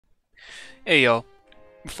Hey y'all,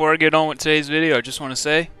 before I get on with today's video, I just want to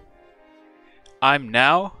say I'm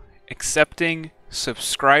now accepting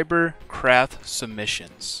subscriber craft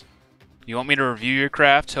submissions. You want me to review your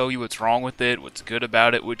craft, tell you what's wrong with it, what's good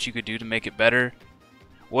about it, what you could do to make it better,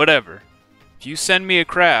 whatever. If you send me a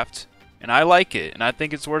craft and I like it and I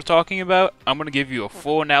think it's worth talking about, I'm going to give you a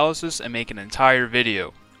full analysis and make an entire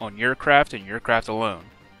video on your craft and your craft alone.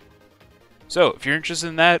 So, if you're interested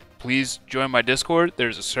in that, please join my Discord.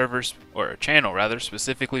 There's a server, or a channel rather,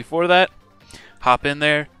 specifically for that. Hop in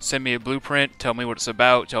there, send me a blueprint, tell me what it's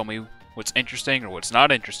about, tell me what's interesting or what's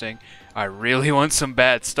not interesting. I really want some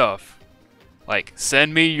bad stuff. Like,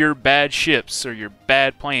 send me your bad ships, or your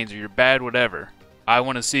bad planes, or your bad whatever. I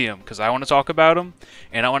want to see them, because I want to talk about them,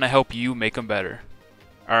 and I want to help you make them better.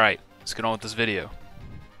 Alright, let's get on with this video.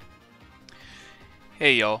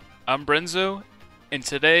 Hey y'all, I'm Brenzo, and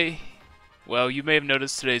today, well, you may have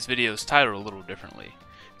noticed today's video is titled a little differently.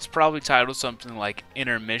 It's probably titled something like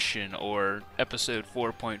Intermission or Episode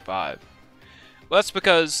 4.5. Well, that's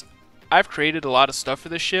because I've created a lot of stuff for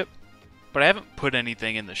this ship, but I haven't put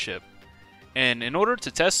anything in the ship. And in order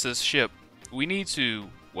to test this ship, we need to,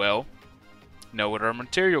 well, know what our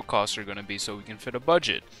material costs are going to be so we can fit a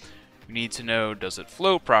budget. We need to know, does it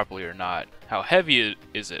flow properly or not? How heavy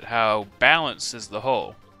is it? How balanced is the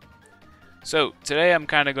hull? So, today I'm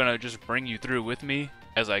kind of going to just bring you through with me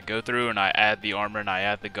as I go through and I add the armor and I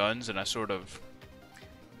add the guns and I sort of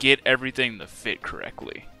get everything to fit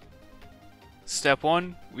correctly. Step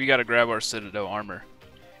 1, we got to grab our Citadel armor.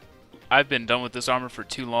 I've been done with this armor for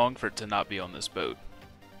too long for it to not be on this boat.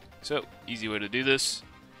 So, easy way to do this.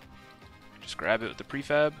 Just grab it with the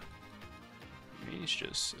prefab. It's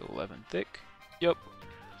just 11 thick. Yep.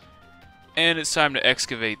 And it's time to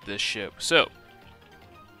excavate this ship. So,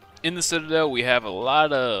 in the Citadel, we have a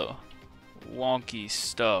lot of wonky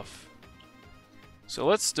stuff. So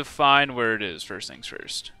let's define where it is first things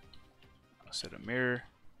first. I'll set a mirror.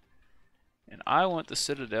 And I want the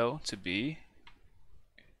Citadel to be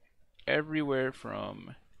everywhere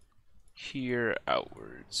from here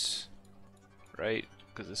outwards. Right?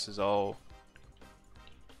 Because this is all...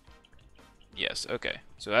 Yes, okay.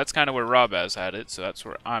 So that's kind of where Rob has had it, so that's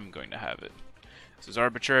where I'm going to have it. This is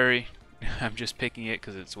arbitrary. I'm just picking it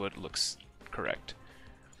because it's what looks correct.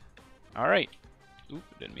 Alright. Oop,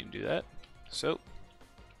 didn't mean to do that. So,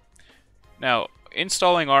 now,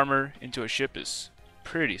 installing armor into a ship is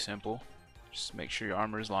pretty simple. Just make sure your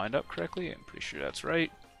armor is lined up correctly. I'm pretty sure that's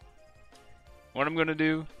right. What I'm going to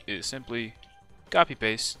do is simply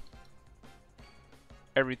copy-paste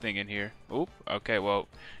everything in here. Oop, okay, well,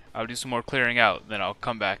 I'll do some more clearing out, then I'll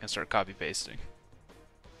come back and start copy-pasting.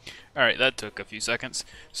 Alright, that took a few seconds.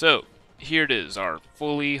 So, here it is, our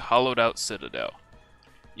fully hollowed out Citadel.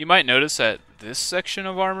 You might notice that this section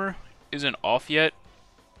of armor isn't off yet,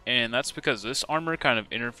 and that's because this armor kind of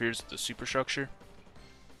interferes with the superstructure.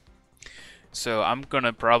 So I'm going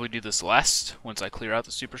to probably do this last once I clear out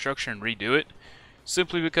the superstructure and redo it,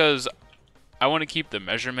 simply because I want to keep the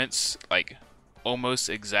measurements like almost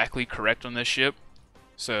exactly correct on this ship.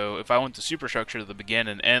 So if I want the superstructure to begin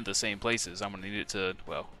and end the same places, I'm going to need it to,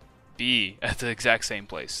 well, be at the exact same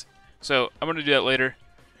place. So I'm going to do that later.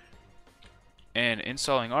 And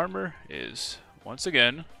installing armor is, once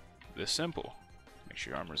again, this simple. Make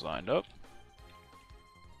sure your armor's lined up.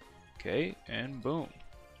 Okay, and boom.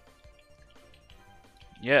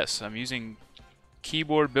 Yes, I'm using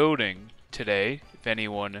keyboard building today, if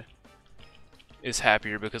anyone is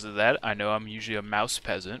happier because of that. I know I'm usually a mouse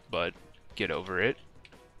peasant, but get over it.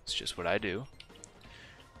 It's just what I do.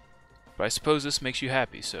 But I suppose this makes you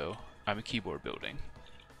happy, so I'm a keyboard building.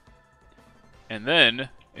 And then,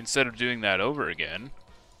 instead of doing that over again,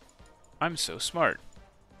 I'm so smart.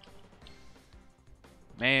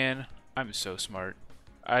 Man, I'm so smart.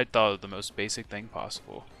 I thought of the most basic thing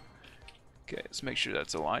possible. Okay, let's make sure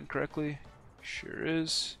that's aligned correctly. Sure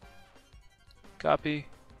is. Copy.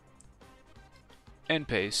 And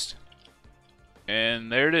paste. And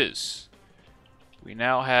there it is. We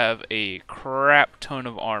now have a crap ton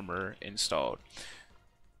of armor installed.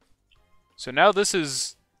 So now this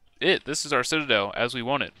is it. This is our Citadel as we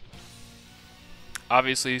want it.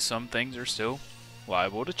 Obviously, some things are still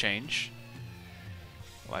liable to change.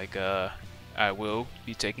 Like, I will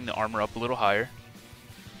be taking the armor up a little higher.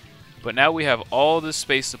 But now we have all this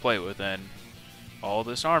space to play with and all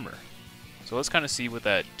this armor. So let's kind of see what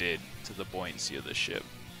that did to the buoyancy of the ship.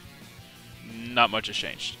 Not much has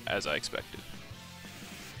changed, as I expected.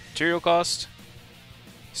 Material cost,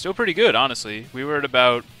 still pretty good, honestly. We were at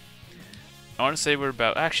about, I want to say we're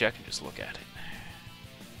about, actually I can just look at it.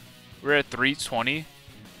 We're at 320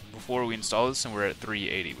 before we install this, and we're at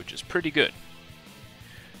 380, which is pretty good.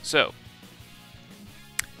 So,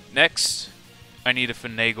 Next, I need to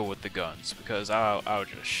finagle with the guns, because I'll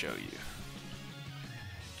just show you.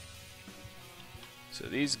 So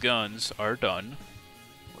these guns are done.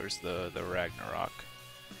 Where's the Ragnarok?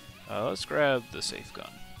 Let's grab the safe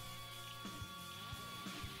gun.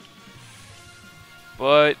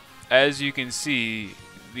 But as you can see,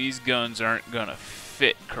 these guns aren't gonna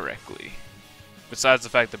fit correctly. Besides the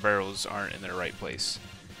fact the barrels aren't in their right place.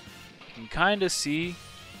 You can kind of see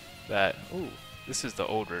that. Ooh, this is the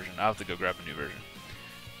old version. I'll have to go grab a new version.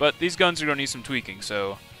 But these guns are gonna need some tweaking,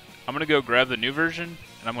 so I'm gonna go grab the new version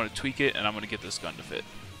and I'm gonna tweak it and I'm gonna get this gun to fit.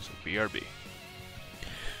 So BRB.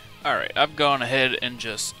 Alright, I've gone ahead and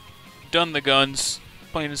just done the guns,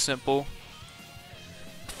 plain and simple.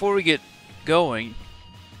 Before we get going,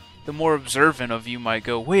 the more observant of you might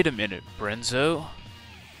go, wait a minute, Brenzo.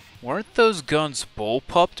 Weren't those guns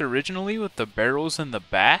bullpupped originally with the barrels in the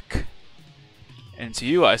back? And to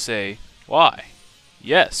you I say, why?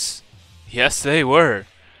 Yes. Yes, they were.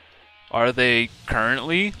 Are they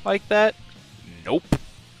currently like that? Nope.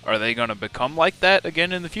 Are they going to become like that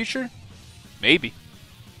again in the future? Maybe.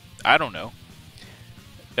 I don't know.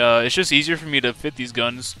 It's just easier for me to fit these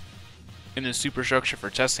guns in the superstructure for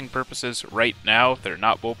testing purposes right now. If they're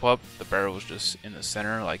not bullpup, the barrel is just in the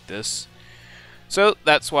center like this. So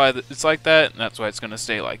that's why it's like that, and that's why it's going to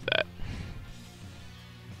stay like that.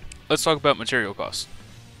 Let's talk about material costs.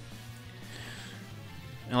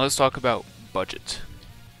 And let's talk about budget.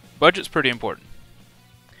 Budget's pretty important.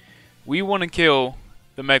 We want to kill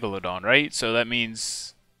the Megalodon, right? So that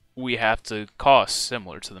means we have to cost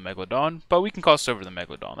similar to the Megalodon, but we can cost over the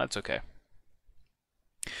Megalodon. That's okay.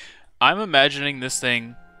 I'm imagining this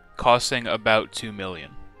thing costing about 2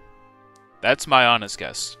 million. That's my honest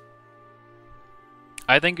guess.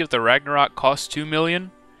 I think if the Ragnarok costs 2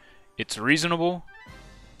 million, it's reasonable.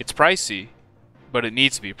 It's pricey, but it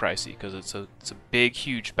needs to be pricey because it's a big,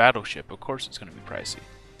 huge battleship. Of course it's going to be pricey.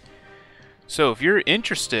 So if you're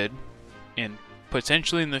interested in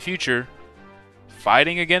potentially in the future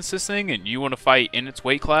fighting against this thing and you want to fight in its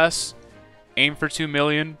weight class, aim for 2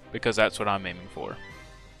 million because that's what I'm aiming for.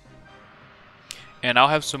 And I'll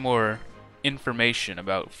have some more information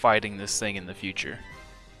about fighting this thing in the future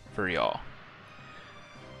for y'all.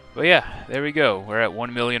 But yeah, there we go. We're at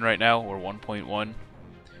 1 million right now, or 1.1.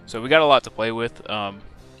 So we got a lot to play with.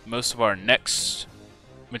 Most of our next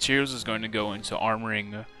materials is going to go into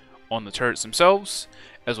armoring on the turrets themselves,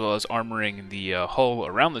 as well as armoring the hull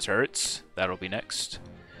around the turrets. That'll be next.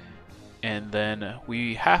 And then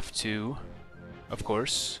we have to, of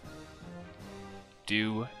course,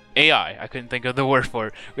 do AI. I couldn't think of the word for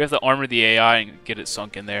it. We have to armor the AI and get it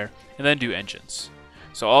sunk in there, and then do engines.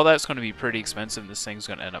 So all that's going to be pretty expensive. This thing's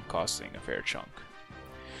going to end up costing a fair chunk.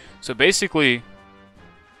 So basically,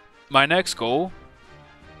 my next goal,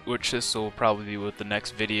 which this will probably be what the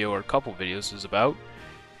next video or a couple videos is about,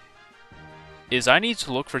 is I need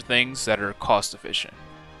to look for things that are cost efficient,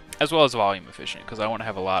 as well as volume efficient, because I want to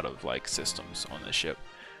have a lot of like systems on this ship.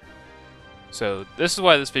 So this is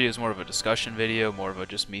why this video is more of a discussion video, more of a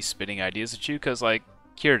just me spitting ideas at you, because like,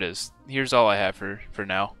 here it is. Here's all I have for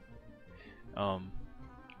now.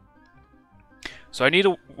 So I need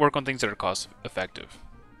to work on things that are cost effective.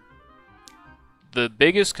 The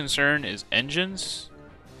biggest concern is engines,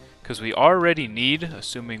 because we already need,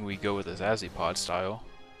 assuming we go with this Azipod style,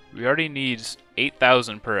 we already need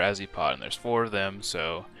 8,000 per Azipod, and there's 4 of them,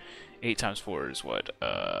 so 8 times 4 is what,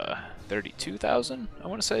 32,000, I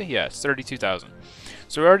want to say? Yeah, it's 32,000.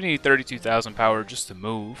 So we already need 32,000 power just to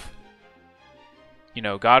move. You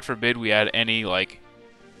know, God forbid we add any, like,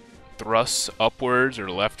 thrusts upwards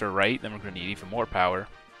or left or right, then we're going to need even more power.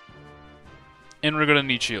 And we're going to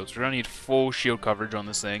need shields. We're going to need full shield coverage on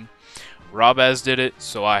this thing. Robaz did it,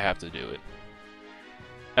 so I have to do it.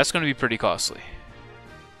 That's going to be pretty costly.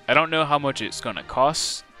 I don't know how much it's going to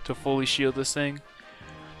cost to fully shield this thing,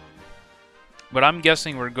 but I'm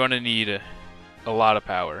guessing we're going to need a lot of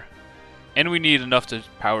power. And we need enough to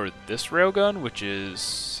power this railgun, which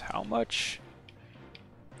is how much?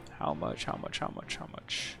 How much?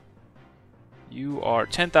 You are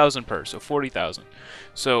 10,000 per, so 40,000.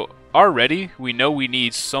 So already we know we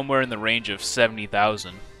need somewhere in the range of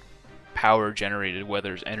 70,000 power generated,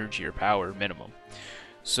 whether it's energy or power minimum.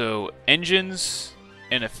 So engines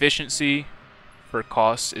and efficiency for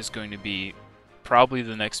costs is going to be probably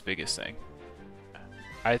the next biggest thing.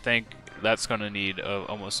 I think that's going to need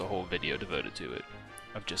almost a whole video devoted to it,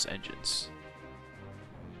 of just engines.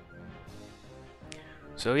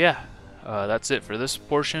 So yeah, that's it for this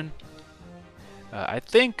portion. I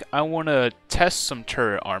think I want to test some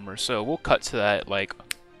turret armor, so we'll cut to that. Like,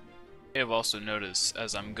 I've also noticed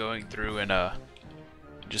as I'm going through and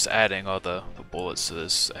just adding all the bullets to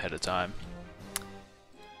this ahead of time.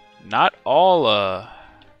 Not all,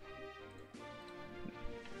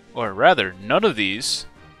 or rather, none of these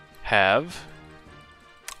have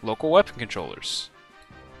local weapon controllers.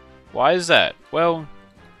 Why is that? Well,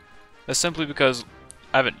 that's simply because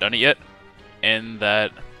I haven't done it yet, and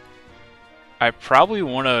that I probably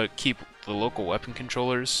want to keep the local weapon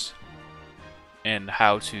controllers and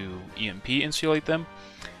how to EMP insulate them.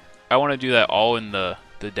 I want to do that all in the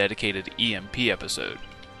dedicated EMP episode.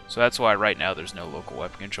 So that's why right now there's no local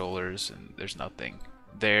weapon controllers and there's nothing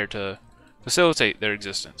there to facilitate their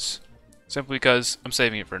existence. Simply because I'm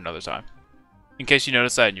saving it for another time. In case you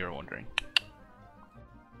noticed that and you were wondering.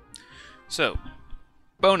 So,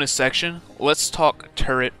 bonus section, let's talk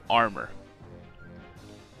turret armor.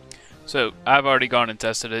 So, I've already gone and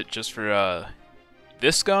tested it just for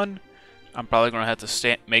this gun. I'm probably going to have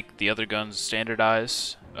to make the other guns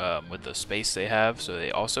standardize with the space they have, so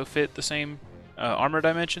they also fit the same armor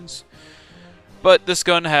dimensions. But this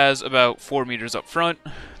gun has about 4 meters up front,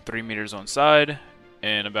 3 meters on side,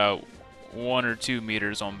 and about 1 or 2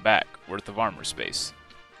 meters on back worth of armor space.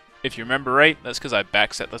 If you remember right, that's because I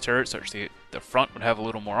backset the turret such that the front would have a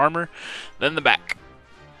little more armor than the back.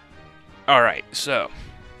 Alright, so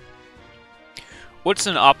what's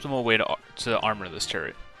an optimal way to armor this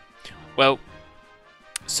turret? Well,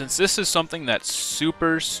 since this is something that's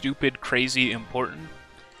super stupid crazy important,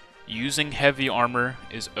 using heavy armor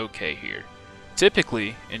is okay here.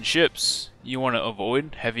 Typically, in ships, you want to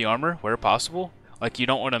avoid heavy armor where possible. Like, you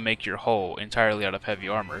don't want to make your hull entirely out of heavy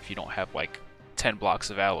armor if you don't have, like, 10 blocks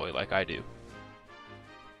of alloy like I do.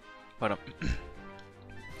 But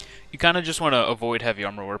you kind of just want to avoid heavy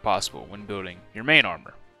armor where possible when building your main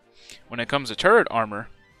armor. When it comes to turret armor,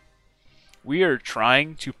 we are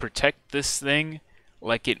trying to protect this thing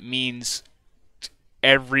like it means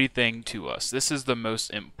everything to us. This is the most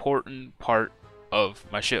important part of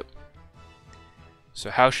my ship. So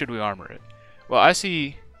how should we armor it? Well, I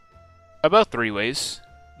see about 3 ways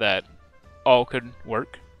that all could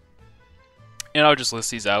work. And I'll just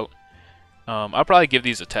list these out. I'll probably give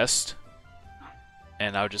these a test.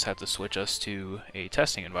 And I'll just have to switch us to a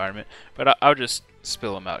testing environment. But I'll just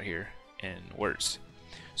spill them out here in words.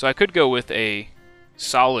 So I could go with a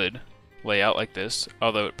solid layout like this.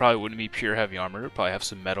 Although it probably wouldn't be pure heavy armor. It would probably have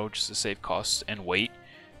some metal just to save costs and weight.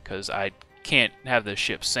 Because I can't have the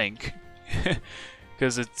ship sink.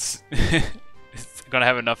 Because it's going to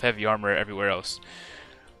have enough heavy armor everywhere else.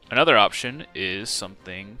 Another option is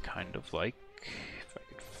something kind of like, if I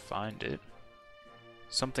could find it,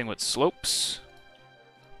 something with slopes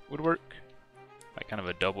would work. Like kind of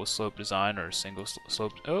a double slope design or a single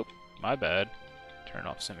slope. Oh, my bad. Turn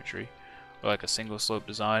off symmetry. Or like a single slope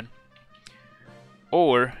design.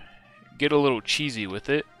 Or get a little cheesy with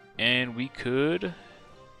it, and we could.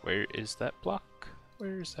 Where is that block?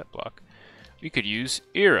 Where is that block? We could use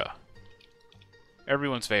Era.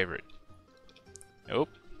 Everyone's favorite. Nope.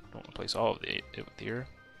 Don't want to place all of it with Era.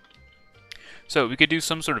 So we could do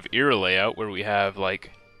some sort of Era layout where we have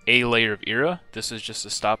like a layer of Era. This is just to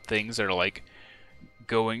stop things that are like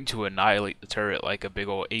going to annihilate the turret like a big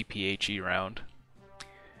old APHE round.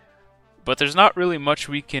 But there's not really much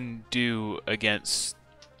we can do against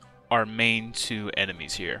our main 2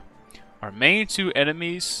 enemies here. Our main 2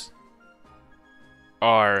 enemies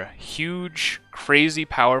are huge, crazy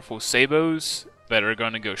powerful sabos that are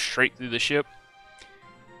going to go straight through the ship.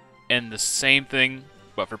 And the same thing,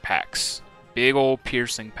 but for packs. Big old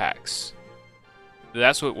piercing packs.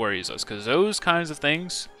 That's what worries us, because those kinds of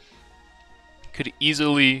things could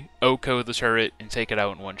easily OHKO the turret and take it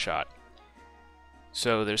out in one shot.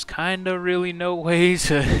 So there's kind of really no way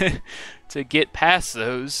to get past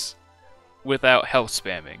those without health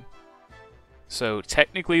spamming. So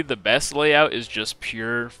technically the best layout is just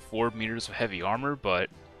pure 4 meters of heavy armor, but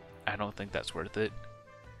I don't think that's worth it.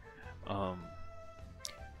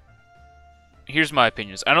 Here's my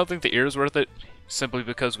opinions. I don't think the Era is worth it, simply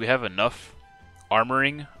because we have enough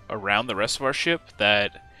armoring around the rest of our ship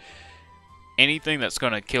that anything that's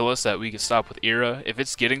going to kill us that we can stop with Era, if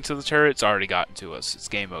it's getting to the turret, it's already gotten to us. It's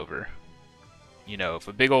game over. You know, if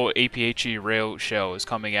a big old APHE rail shell is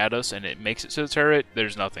coming at us and it makes it to the turret,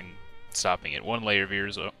 there's nothing stopping it. 1 layer of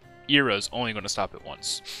Era is only going to stop it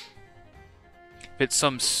once. If it's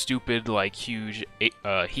some stupid, like, huge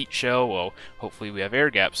heat shell, well, hopefully we have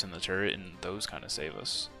air gaps in the turret, and those kind of save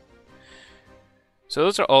us. So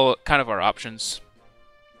those are all kind of our options.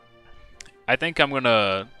 I think I'm going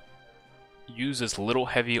to use as little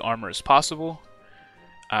heavy armor as possible.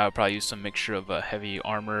 I'll probably use some mixture of a heavy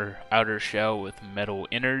armor outer shell with metal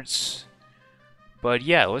innards. But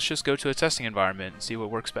yeah, let's just go to a testing environment and see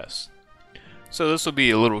what works best. So this will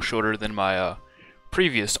be a little shorter than my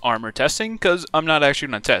previous armor testing, because I'm not actually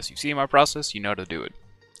going to test. You see my process, you know how to do it.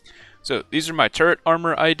 So these are my turret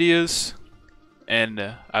armor ideas,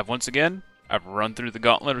 and I've run through the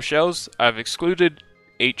gauntlet of shells. I've excluded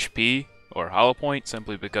HP or hollow point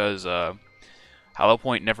simply because hollow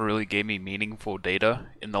point never really gave me meaningful data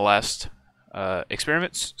in the last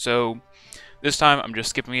experiments. So this time I'm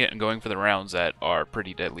just skipping it and going for the rounds that are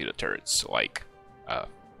pretty deadly to turrets, like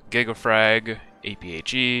Gigafrag,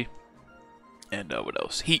 APHE, and what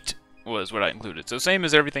else? Heat was what I included. So same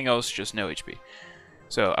as everything else, just no HP.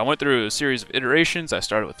 So I went through a series of iterations. I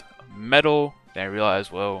started with metal, then I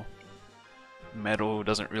realized, well, metal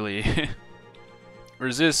doesn't really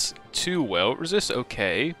resist too well. It resists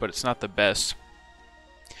okay, but it's not the best.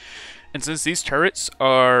 And since these turrets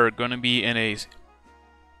are going to be in a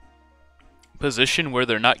position where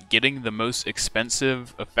they're not getting the most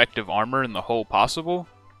expensive, effective armor in the whole possible,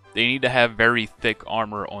 they need to have very thick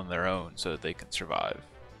armor on their own so that they can survive.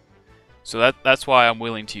 So that's why I'm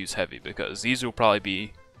willing to use heavy, because these will probably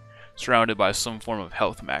be surrounded by some form of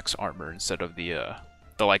health max armor instead of the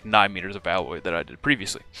like 9 meters of alloy that I did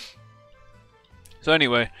previously. So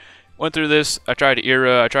anyway, went through this. I tried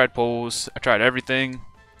era, I tried poles, I tried everything.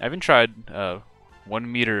 I even tried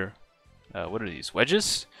 1 meter, what are these,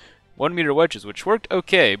 wedges? 1 meter wedges, which worked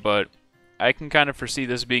okay, but I can kind of foresee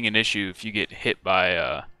this being an issue if you get hit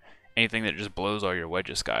by anything that just blows all your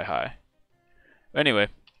wedges sky high. Anyway,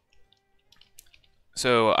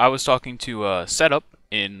 so I was talking to Setup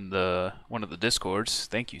in one of the discords.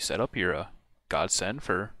 Thank you, Setup. You're a godsend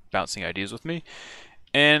for bouncing ideas with me.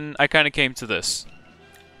 And I kind of came to this.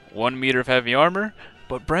 1 meter of heavy armor.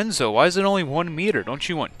 But Brenzo, why is it only 1 meter? Don't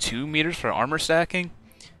you want 2 meters for armor stacking?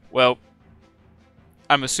 Well,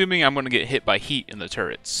 I'm assuming I'm going to get hit by heat in the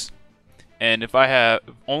turrets. And if I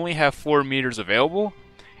only have 4 meters available,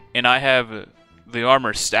 and I have the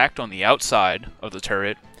armor stacked on the outside of the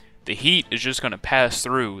turret, the heat is just going to pass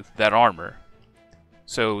through that armor.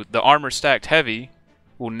 So the armor stacked heavy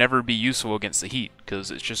will never be useful against the heat,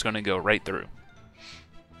 because it's just going to go right through.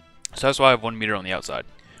 So that's why I have 1 meter on the outside.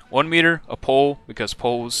 1 meter, a pole, because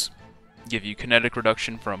poles give you kinetic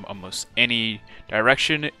reduction from almost any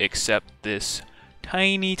direction except this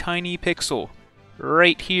tiny, tiny pixel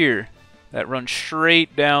right here that runs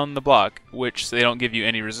straight down the block, which they don't give you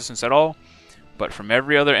any resistance at all, but from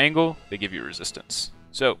every other angle, they give you resistance.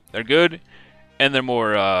 So they're good, and they're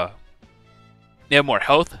more, they have more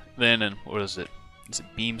health than, what is it? Is it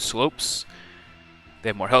beam slopes? They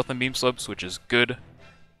have more health than beam slopes, which is good,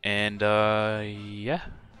 and yeah.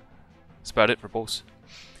 That's about it for poles.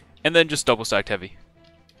 And then just double stacked heavy.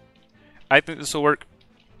 I think this will work.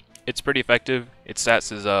 It's pretty effective. Its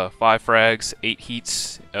stats is 5 frags, 8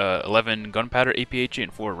 heats, 11 gunpowder APHE,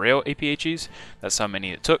 and 4 rail APHEs. That's how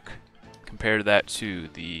many it took. Compare that to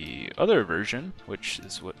the other version, which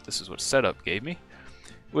is what Setup gave me,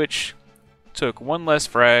 which took 1 less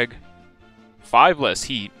frag, 5 less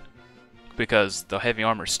heat, because the heavy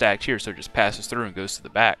armor is stacked here, so it just passes through and goes to the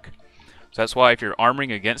back. So that's why if you're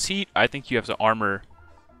armoring against heat, I think you have to armor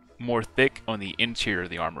more thick on the interior of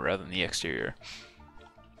the armor rather than the exterior.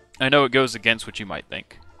 I know it goes against what you might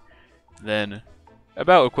think. Then,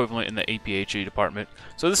 about equivalent in the APHE department.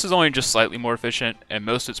 So this is only just slightly more efficient, and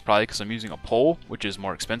most of it's probably because I'm using a pole, which is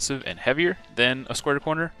more expensive and heavier than a square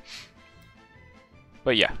corner.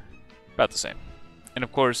 But yeah, about the same. And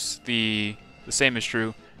of course, the same is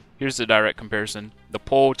true. Here's the direct comparison. The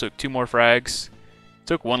pole took 2 more frags.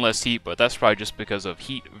 Took 1 less heat, but that's probably just because of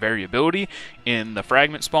heat variability in the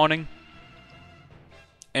fragment spawning.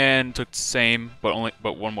 And took the same, but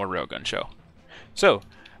 1 more railgun shell. So,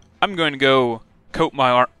 I'm going to go coat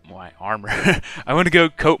my armor. I'm going to go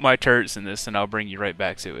coat my turrets in this, and I'll bring you right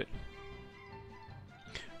back to it.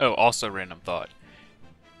 Oh, also random thought.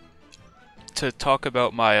 To talk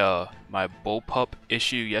about my my bullpup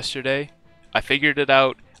issue yesterday, I figured it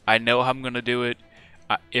out. I know how I'm going to do it.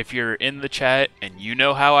 If you're in the chat and you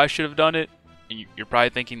know how I should have done it, and you're probably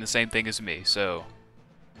thinking the same thing as me, so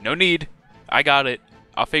no need. I got it.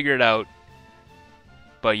 I'll figure it out.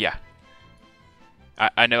 But yeah,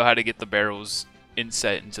 I know how to get the barrels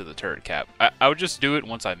inset into the turret cap. I would just do it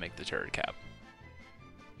once I make the turret cap.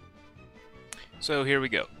 So here we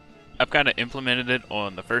go. I've kind of implemented it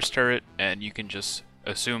on the first turret, and you can just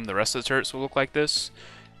assume the rest of the turrets will look like this.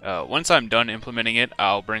 Once I'm done implementing it,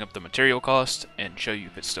 I'll bring up the material cost and show you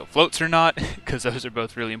if it still floats or not, because those are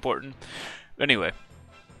both really important. But anyway,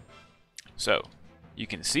 so you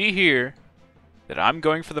can see here that I'm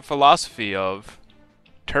going for the philosophy of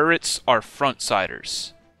turrets are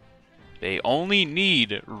front-siders. They only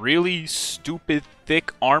need really stupid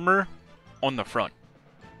thick armor on the front.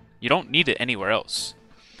 You don't need it anywhere else.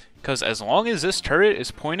 Because as long as this turret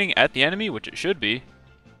is pointing at the enemy, which it should be,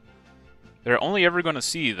 they're only ever going to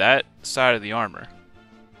see that side of the armor.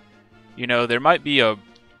 You know, there might be a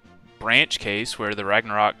branch case where the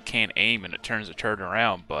Ragnarok can't aim and it turns the turret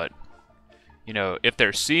around, but, you know, if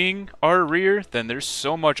they're seeing our rear, then there's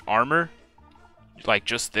so much armor, like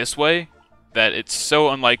just this way, that it's so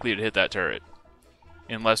unlikely to hit that turret.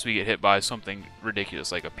 Unless we get hit by something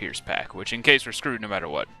ridiculous like a Pierce Pack, which in case we're screwed no matter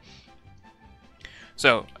what.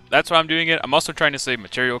 So, that's why I'm doing it. I'm also trying to save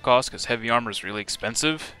material costs because heavy armor is really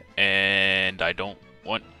expensive, and I don't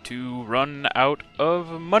want to run out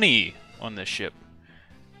of money on this ship.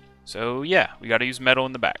 So yeah, we gotta use metal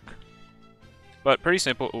in the back. But pretty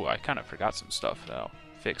simple. Oh, I kind of forgot some stuff that I'll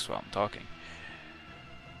fix while I'm talking.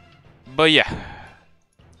 But yeah,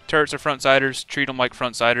 turrets are front-siders. Treat them like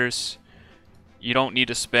front-siders. You don't need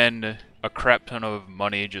to spend a crap ton of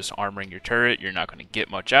money just armoring your turret. You're not going to get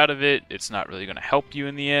much out of it. It's not really going to help you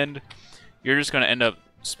in the end. You're just going to end up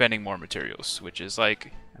spending more materials, which is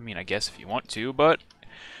like, I mean, I guess if you want to, but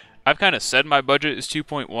I've kind of said my budget is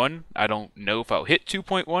 2.1. I don't know if I'll hit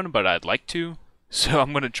 2.1, but I'd like to. So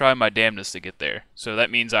I'm going to try my damnedest to get there. So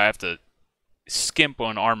that means I have to skimp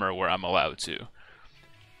on armor where I'm allowed to.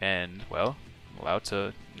 And, well, I'm allowed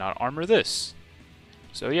to not armor this.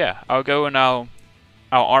 So yeah, I'll go and I'll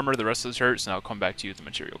armor the rest of the turrets and I'll come back to you with the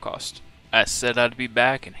material cost. I said I'd be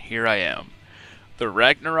back and here I am. The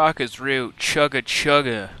Ragnarok is real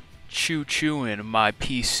chugga choo-chooing my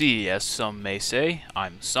PC, as some may say.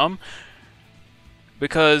 I'm some.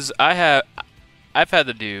 Because I've had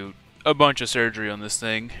to do a bunch of surgery on this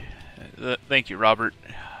thing. Thank you, Robert.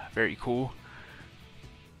 Very cool.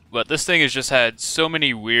 But this thing has just had so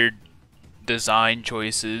many weird design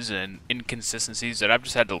choices and inconsistencies that I've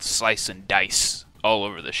just had to slice and dice all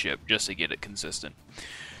over the ship just to get it consistent.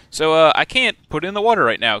 So I can't put it in the water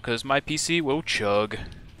right now because my PC will chug.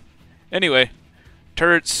 Anyway,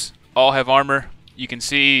 turrets all have armor. You can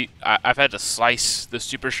see I've had to slice the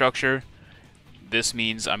superstructure. This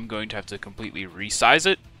means I'm going to have to completely resize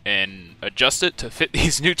it and adjust it to fit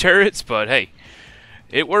these new turrets, but hey,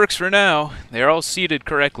 it works for now. They're all seated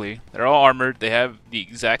correctly. They're all armored. They have the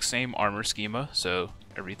exact same armor schema, so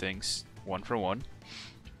everything's one for one.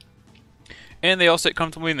 And they all sit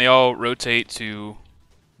comfortably, and they all rotate to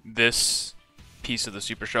this piece of the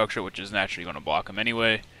superstructure, which is naturally going to block them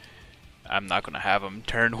anyway. I'm not going to have them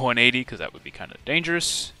turn 180, because that would be kind of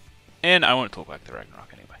dangerous. And I want it to look like the Ragnarok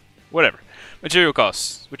anyway. Whatever. Material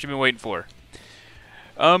costs, what you've been waiting for.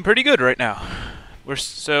 Pretty good right now. We're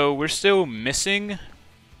still missing...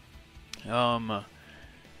 we're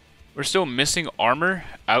still missing armor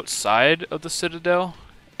outside of the Citadel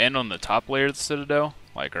and on the top layer of the Citadel,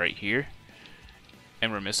 like right here.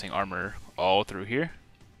 And we're missing armor all through here.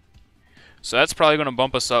 So that's probably going to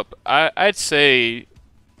bump us up. I'd say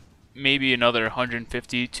maybe another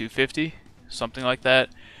 150, 250, something like that.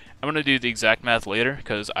 I'm going to do the exact math later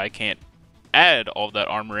because I can't add all that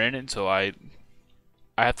armor in until I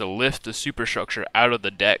have to lift the superstructure out of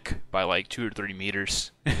the deck by like 2 or 3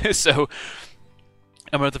 meters. So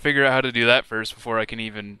I'm going to have to figure out how to do that first before I can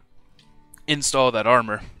even install that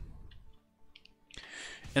armor.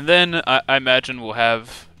 And then I imagine we'll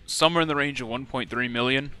have somewhere in the range of 1.3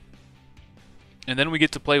 million. And then we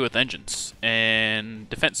get to play with engines and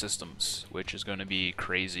defense systems, which is going to be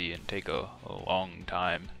crazy and take a long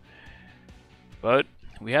time. But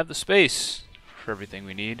we have the space for everything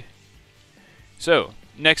we need. So,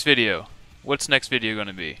 next video. What's next video going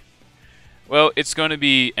to be? Well, it's going to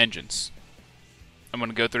be engines. I'm going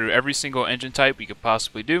to go through every single engine type we could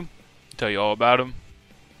possibly do, tell you all about them,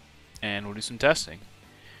 and we'll do some testing.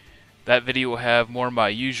 That video will have more of my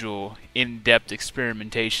usual in-depth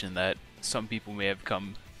experimentation that some people may have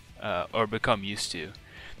come or become used to.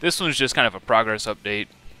 This one's just kind of a progress update.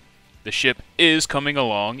 The ship is coming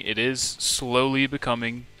along. It is slowly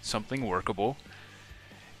becoming something workable.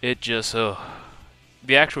 It just, the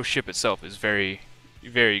actual ship itself is very,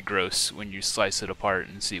 very gross when you slice it apart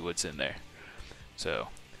and see what's in there. So,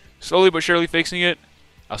 slowly but surely fixing it.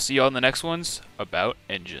 I'll see y'all in the next ones about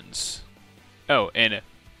engines. Oh, and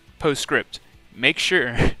postscript. Make sure,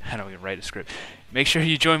 I don't even write a script. Make sure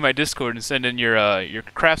you join my Discord and send in your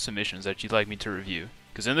craft submissions that you'd like me to review.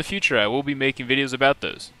 Because in the future, I will be making videos about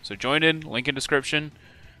those. So join in, link in description,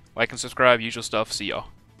 like and subscribe, usual stuff. See y'all.